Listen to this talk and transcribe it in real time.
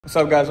What's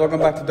up guys,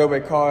 welcome back to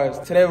Dobre Cars.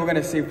 Today we're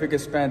gonna see if we can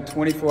spend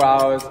 24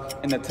 hours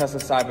in the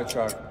Tesla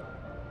Cybertruck.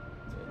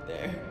 Right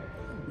there.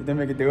 You think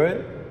we could do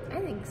it?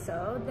 I think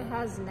so. It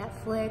has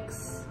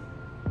Netflix,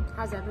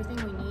 has everything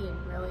we need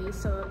really,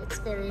 so it's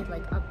very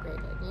like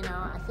upgraded, you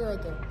know? I feel like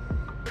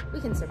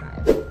we can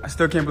survive. I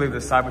still can't believe the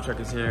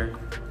Cybertruck is here.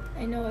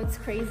 I know, it's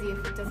crazy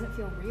if it doesn't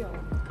feel real.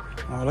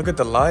 Oh, look at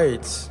the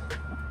lights.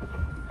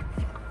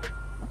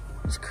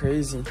 It's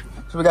crazy.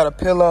 So we got a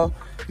pillow.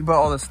 You bought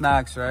all the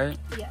snacks, right?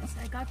 Yes,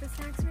 I got the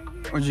snacks right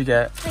here. What'd you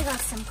get? I got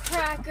some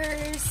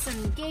crackers,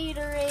 some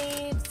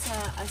Gatorades,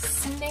 a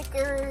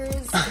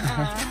Snickers,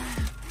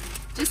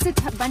 just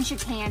a bunch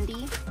of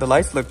candy. The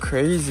lights look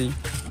crazy.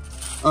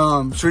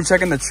 Should we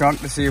check in the trunk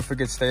to see if we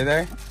could stay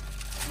there?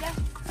 Yeah.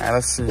 Alright,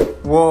 let's see.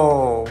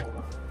 Whoa.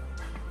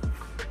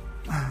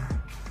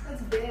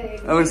 That's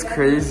big. That looks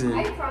crazy.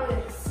 I could probably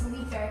like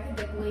sleep there. I could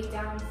like lay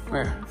down.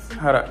 Wait,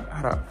 hold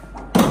up.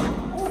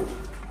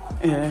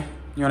 Yeah.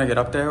 You wanna get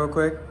up there real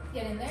quick?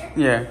 Get in there?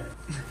 Yeah.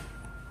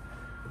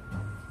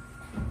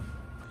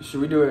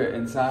 Should we do it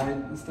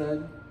inside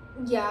instead?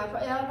 Yeah,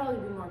 that'll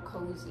probably be more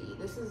cozy.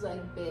 This is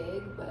like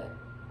big, but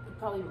it'd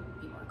probably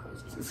be more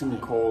cozy. It's gonna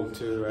be cold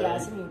too, right? Yeah,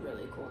 it's gonna be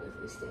really cold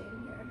if we stay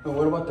in here. But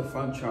what about the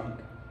front trunk?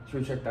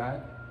 Should we check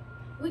that?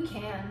 We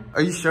can.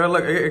 Are you sure?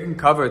 Look, it can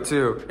cover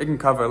too. It can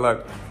cover,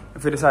 look.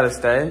 If we decide to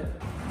stay,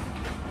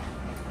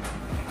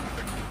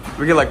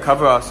 we can like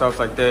cover ourselves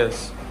like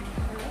this.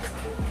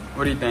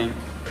 What do you think?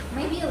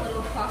 Maybe a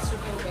little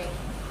claustrophobic.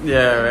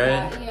 Yeah,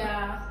 right?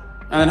 Yeah.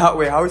 And then how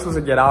are we supposed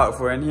to get out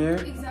if we're in here?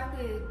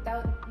 Exactly.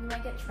 We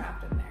might get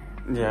trapped in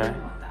there. Yeah. I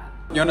don't want that.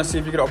 You wanna see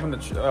if you could open the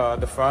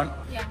front?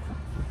 Yeah.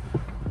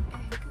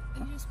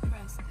 And just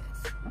press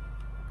this.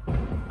 There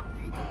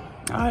you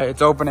go. Alright,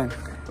 it's opening.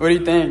 What do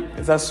you think?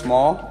 Is that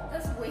small?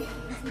 That's way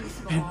too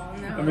small.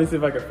 No. Let me see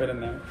if I can fit in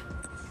there.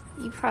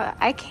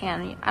 I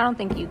can. I don't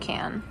think you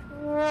can.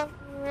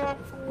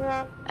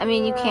 I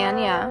mean, you can,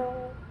 yeah.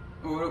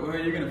 Where are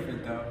you gonna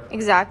fit though?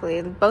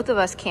 Exactly. Both of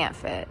us can't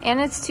fit,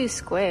 and it's too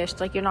squished.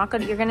 Like you're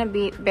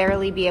gonna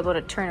barely be able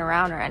to turn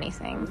around or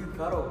anything. We can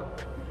cuddle.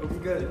 It'll be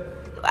good.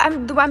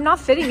 I'm not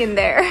fitting in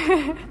there.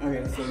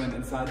 Okay, so then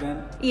inside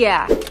then?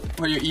 Yeah.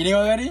 What, you're eating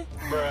already?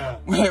 Bruh.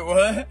 Wait,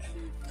 what?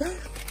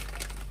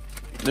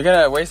 You're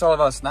gonna waste all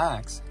of our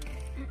snacks.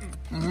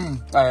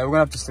 Alright, we're gonna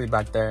have to sleep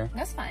back there.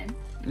 That's fine.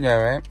 Yeah,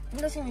 right?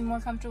 It's gonna be more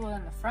comfortable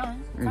than the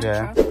front.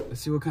 Yeah. Truck. Let's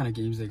see what kind of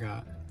games they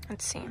got.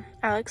 Let's see.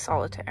 I like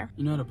solitaire.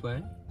 You know how to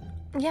play?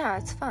 Yeah,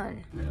 it's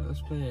fun. Yeah, let's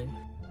play.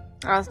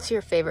 Oh, it's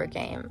your favorite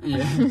game.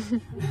 Yeah.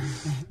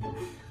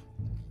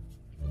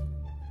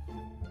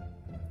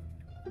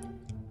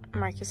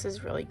 Marcus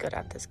is really good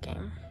at this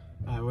game.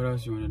 Alright, what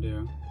else you wanna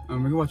do? We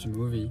can watch a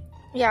movie.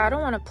 Yeah, I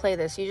don't want to play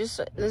this. This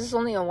is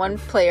only a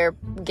one-player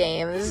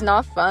game. This is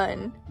not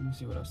fun. Let me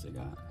see what else they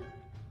got.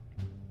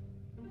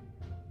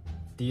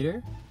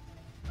 Theater?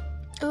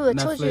 Ooh, I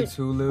told you. Netflix,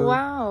 Hulu.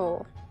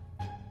 Wow.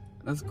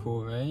 That's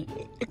cool, right?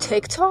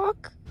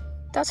 TikTok?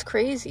 That's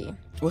crazy.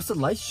 What's the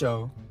light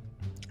show?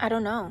 I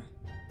don't know.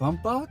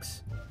 Bump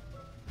box?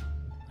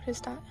 What is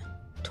that?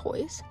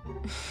 Toys?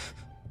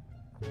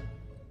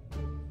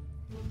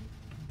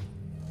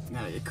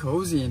 Gotta get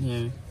cozy in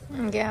here.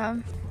 Yeah.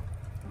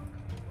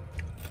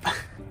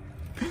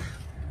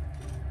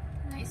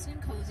 Nice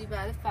and cozy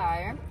by the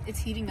fire. It's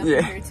heating up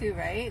in here too,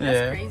 right?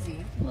 That's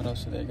crazy. What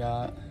else do they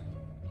got?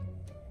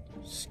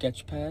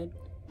 Sketch pad?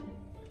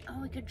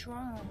 Oh, we could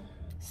draw.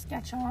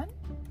 Sketch on?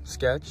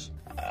 Sketch?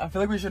 I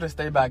feel like we should have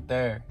stayed back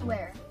there.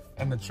 Where?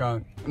 In the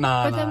trunk.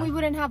 Nah, But then we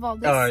wouldn't have all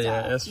this Oh, stuff.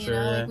 yeah, that's true,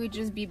 yeah. Like we'd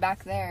just be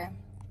back there.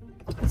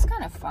 It's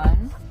kind of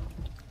fun.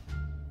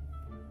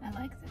 I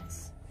like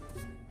this.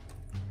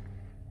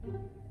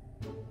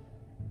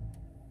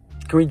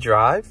 Can we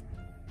drive?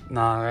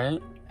 Nah,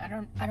 right? I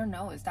don't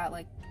know. Is that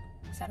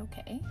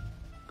okay?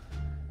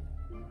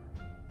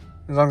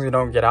 As long as we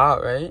don't get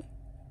out, right?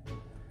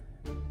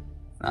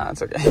 Nah,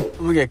 it's okay. I'm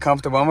gonna get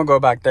comfortable. I'm gonna go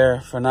back there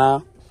for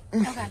now.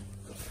 Okay.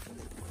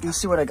 Let's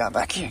see what I got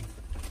back here.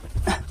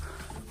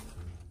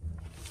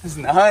 It's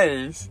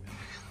nice.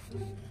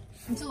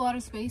 It's a lot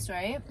of space,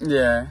 right?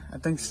 Yeah, I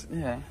think so,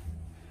 yeah.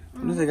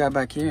 What does they got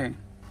back here?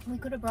 We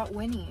could have brought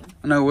Winnie.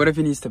 No, what if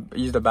he needs to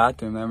use the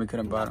bathroom? Then we could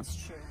have brought him.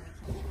 That's true.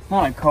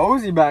 Kind of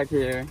cozy back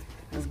here.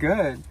 It's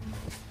good.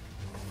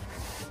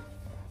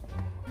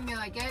 You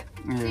like it?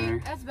 Yeah. See,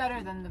 that's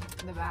better than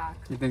the back.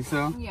 You think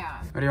so?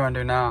 Yeah. What do you want to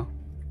do now?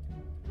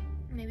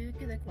 Maybe we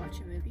could like watch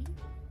a movie.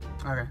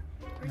 Okay.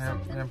 You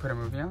gonna put a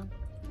movie on?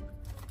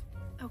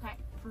 Okay,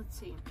 let's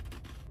see.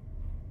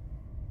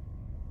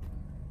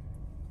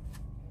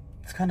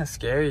 It's kind of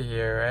scary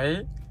here,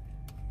 right?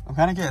 I'm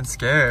kind of getting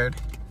scared.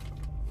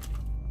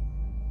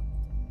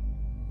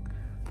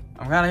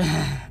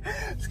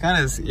 It's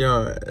kind of,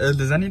 yo,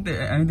 does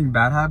anything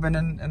bad happen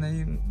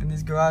in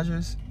these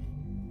garages?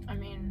 I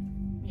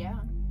mean, yeah.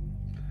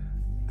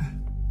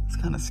 It's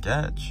kind of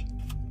sketch.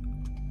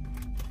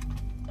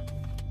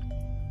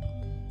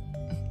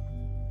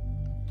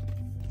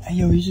 Hey,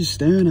 yo, he's just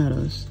staring at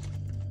us.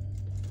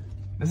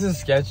 This is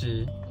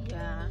sketchy.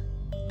 Yeah.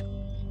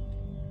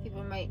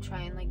 People might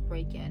try and like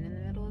break in the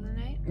middle of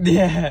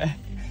Yeah,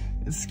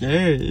 it's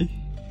scary.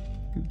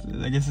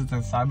 I guess it's a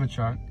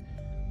Cybertruck.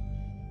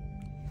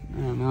 I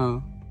don't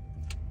know.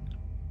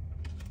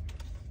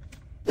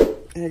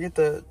 Can I get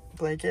the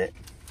blanket?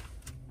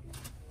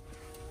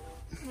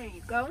 There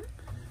you go.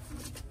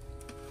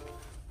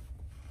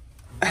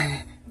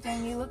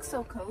 Dang, you look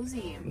so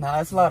cozy. Nah,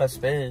 that's a lot of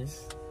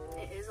space.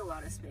 It is a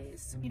lot of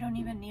space. You don't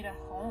even need a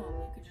home.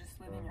 You could just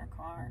live in your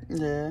car.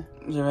 Yeah.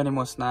 Do you have any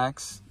more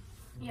snacks?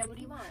 Yeah, what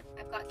do you want?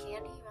 I've got candy.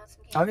 You want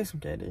some candy? I'll get some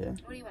candy, yeah.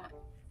 What do you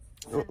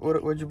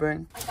want? What'd you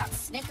bring? I got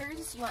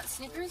Snickers. You want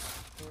Snickers?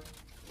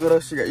 What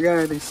else you got? You got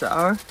anything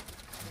sour?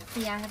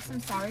 Yeah, I have some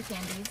sour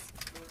candies.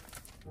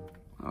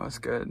 Oh, that's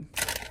good.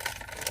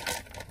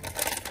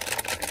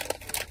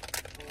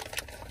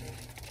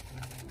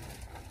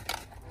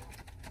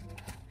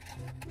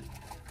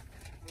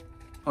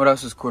 What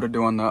else is cool to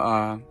do on the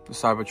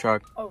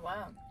Cybertruck? Oh,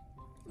 wow.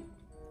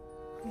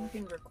 You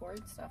can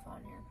record stuff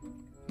on here.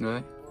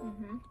 Really?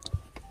 Mm-hmm.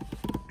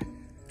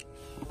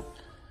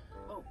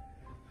 Oh.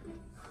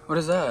 What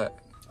is that?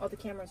 All the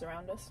cameras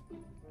around us.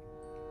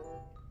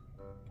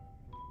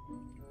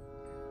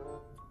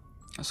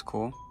 That's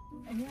cool.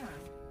 Yeah.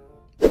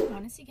 I'm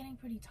honestly getting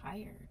pretty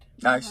tired.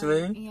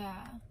 Actually? Like,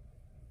 yeah.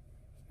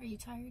 Are you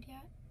tired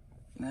yet?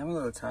 I'm a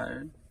little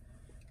tired.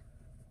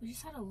 We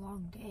just had a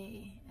long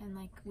day, and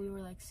like we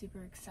were like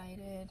super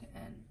excited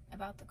and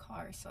about the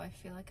car, so I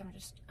feel like I'm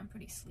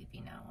pretty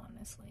sleepy now,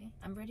 honestly.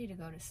 I'm ready to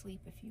go to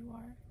sleep if you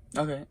are.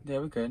 Okay, yeah,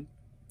 we could.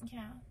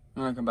 Yeah.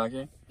 You wanna come back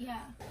here?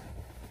 Yeah.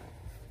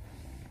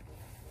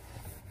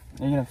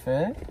 Are you gonna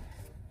fit?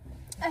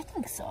 I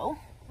think so.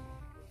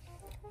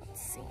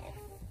 Let's see.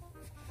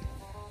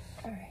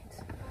 Alright.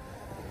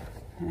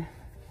 You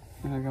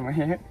wanna come right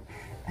here?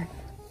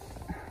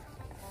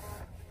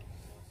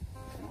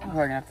 I'm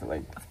probably gonna have to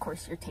like... Of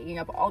course you're taking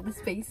up all the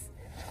space.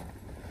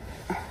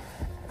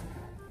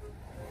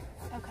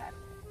 Okay.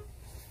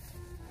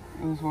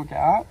 Let's walk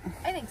out.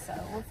 I think so.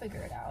 We'll figure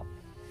it out.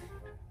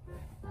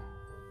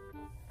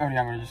 Oh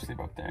yeah, I'm gonna just sleep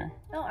up there.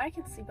 No, I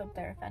could sleep up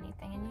there if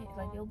anything, and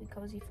it'll be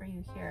cozy for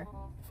you here.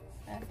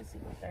 I could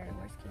sleep up there in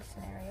worst case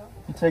scenario.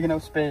 You're taking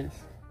up space.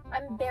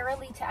 I'm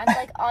I'm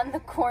like on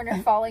the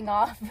corner falling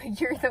off, but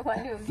you're the one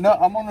who's... No,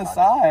 I'm on the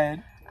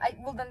side.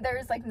 Well, then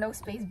there's like no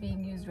space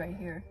being used right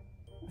here.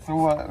 So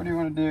what? What do you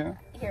want to do?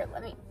 Here,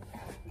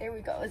 there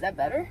we go. Is that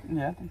better?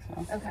 Yeah, I think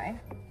so. Okay.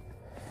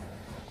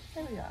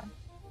 There we go.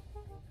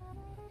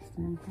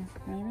 Maybe?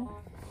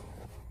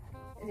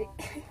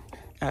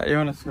 You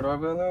want to scoot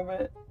over a little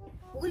bit?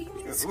 What do you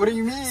mean? What do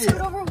you mean?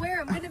 Scoot over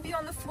where? I'm going to be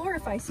on the floor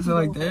if I scoot So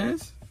like over.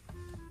 this?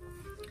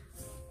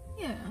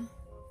 Yeah.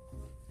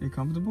 You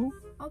comfortable?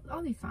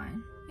 I'll be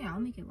fine. Yeah, I'll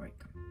make it work.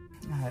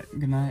 Alright,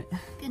 good night.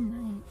 Good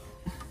night.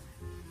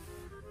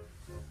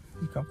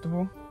 You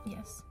comfortable?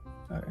 Yes.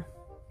 Okay.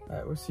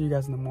 Alright, we'll see you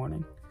guys in the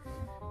morning.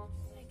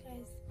 Bye,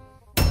 guys.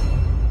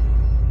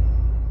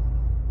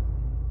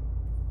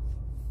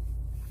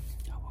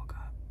 I woke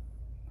up.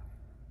 I'm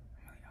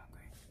really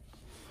hungry.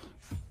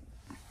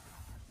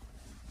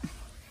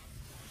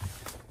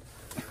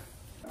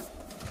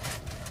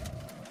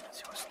 Let's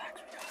see what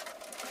snacks we got.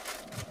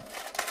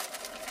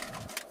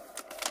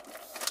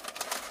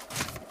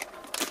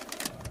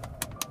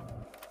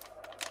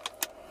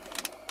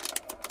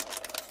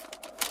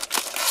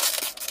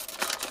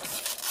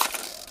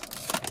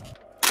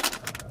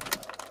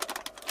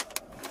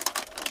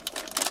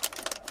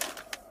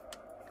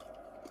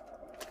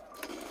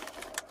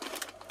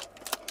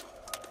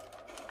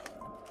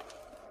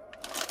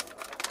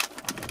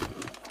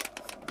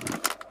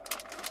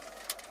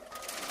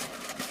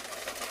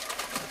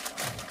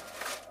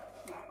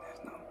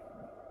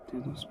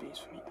 There's no space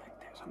for me back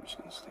there, so I'm just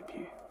gonna sleep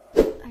here.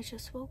 I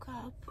just woke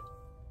up.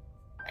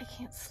 I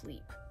can't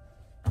sleep.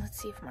 Let's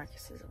see if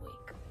Marcus is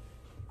awake.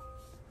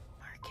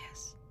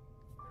 Marcus.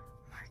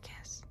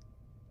 Marcus.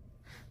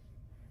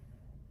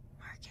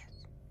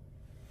 Marcus.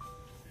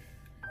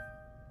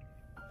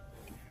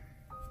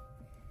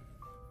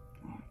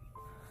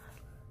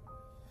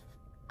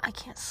 I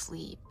can't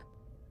sleep.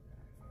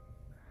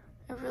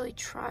 I really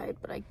tried,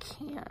 but I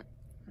can't.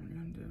 What are you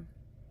gonna do?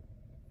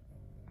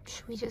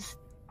 Should we just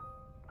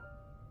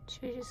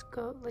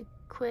go, like,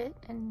 quit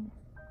and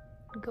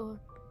go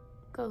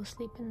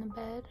sleep in the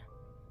bed?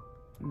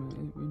 I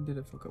mean, we did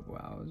it for a couple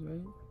hours,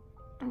 right?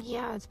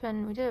 Yeah,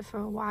 we did it for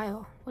a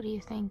while. What do you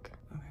think?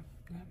 Okay,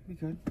 yeah, we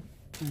could. I'm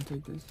gonna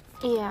take this.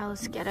 Yeah,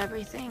 let's get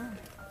everything.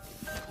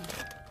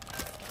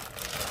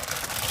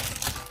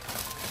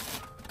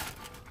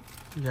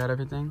 You got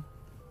everything?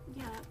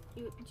 Yeah,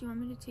 do you want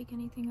me to take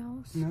anything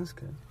else? No, that's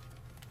good.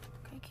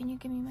 Okay, can you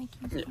give me my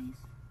keys, Yeah. please?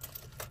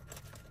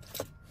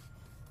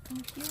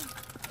 Thank you.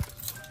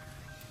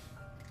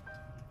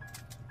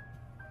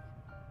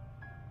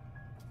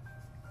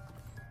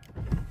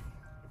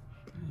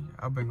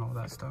 I'll bring all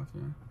that stuff,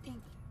 yeah.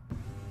 Thank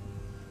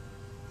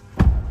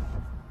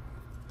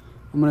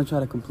I'm gonna try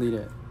to complete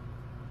it.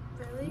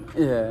 you. Really?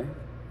 Yeah.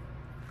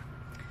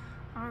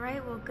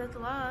 Alright, well, good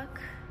luck.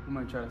 I'm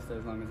gonna try to stay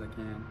as long as I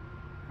can.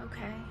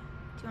 Okay.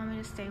 Do you want me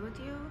to stay with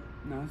you?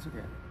 No, it's okay.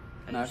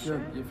 Are No, you if sure?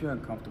 you're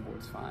uncomfortable,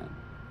 it's fine.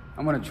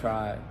 I'm gonna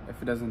try.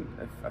 If it doesn't,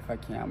 if I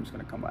can't, I'm just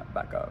gonna come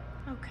back up.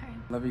 Okay.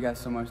 Love you guys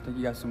so much. Thank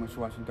you guys so much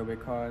for watching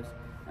Dobre Cars,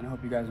 and I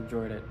hope you guys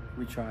enjoyed it.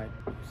 We tried.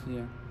 See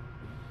ya.